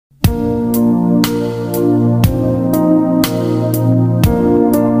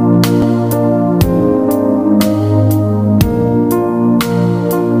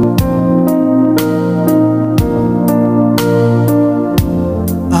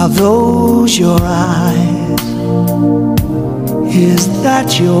Are those your eyes? Is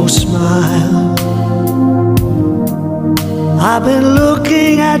that your smile? I've been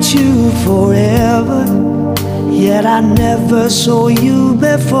looking at you forever, yet I never saw you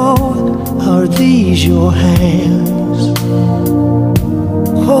before. Are these your hands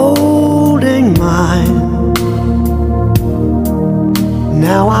holding mine?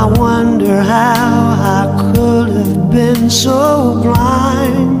 Now I wonder how I could have been so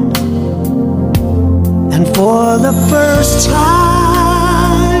blind. And for the first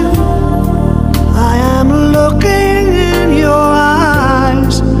time, I am looking in your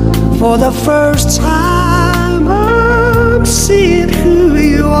eyes. For the first time, I'm seeing who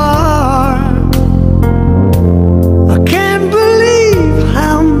you are. I can't believe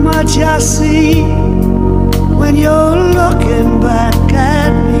how much I see when you're looking back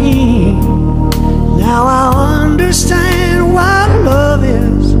at me. Now I understand what love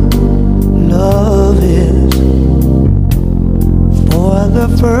is. Love is. For the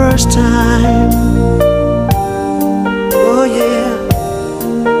first time. Oh yeah.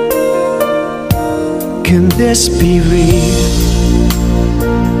 Can this be real?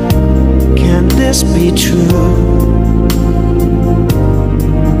 Can this be true?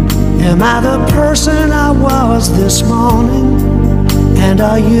 Am I the person I was this morning? And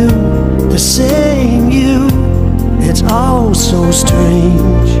are you the same you? It's all so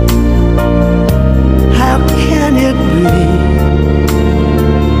strange. How can it be?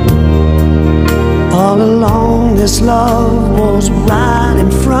 All along this love was right in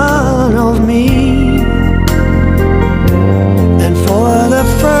front of me. And for the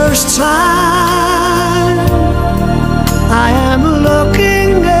first time, I am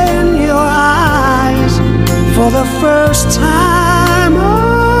looking in your eyes. For the first time,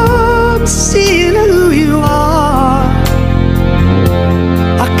 I'm seeing who you are.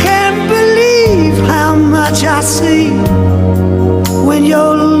 I can't believe how much I see when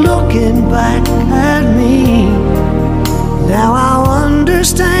you're looking back at me. Now I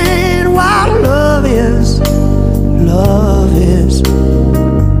understand what love is. Love is.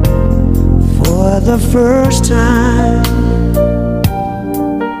 For the first time.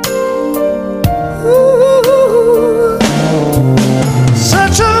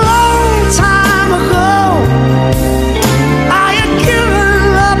 Such a long time ago, I had given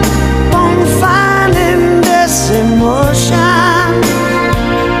up on finding this emotion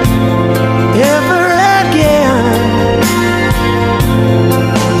ever again.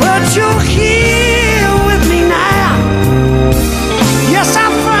 But you're here with me now. Yes, I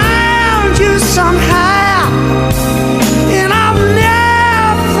found you somehow, and I've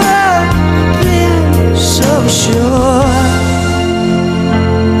never been so sure.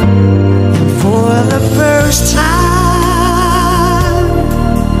 First time,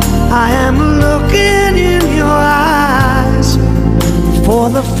 I am looking in your eyes. For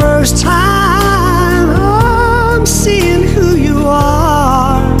the first time, I'm seeing who you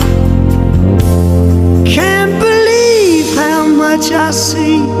are. Can't believe how much I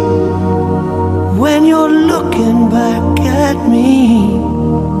see when you're looking back at me.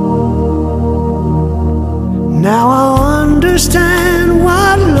 Now I understand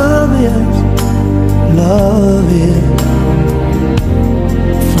what love is. Love it.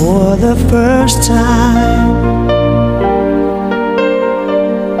 For the first time.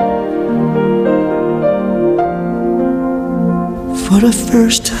 For the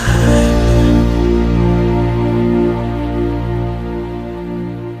first time.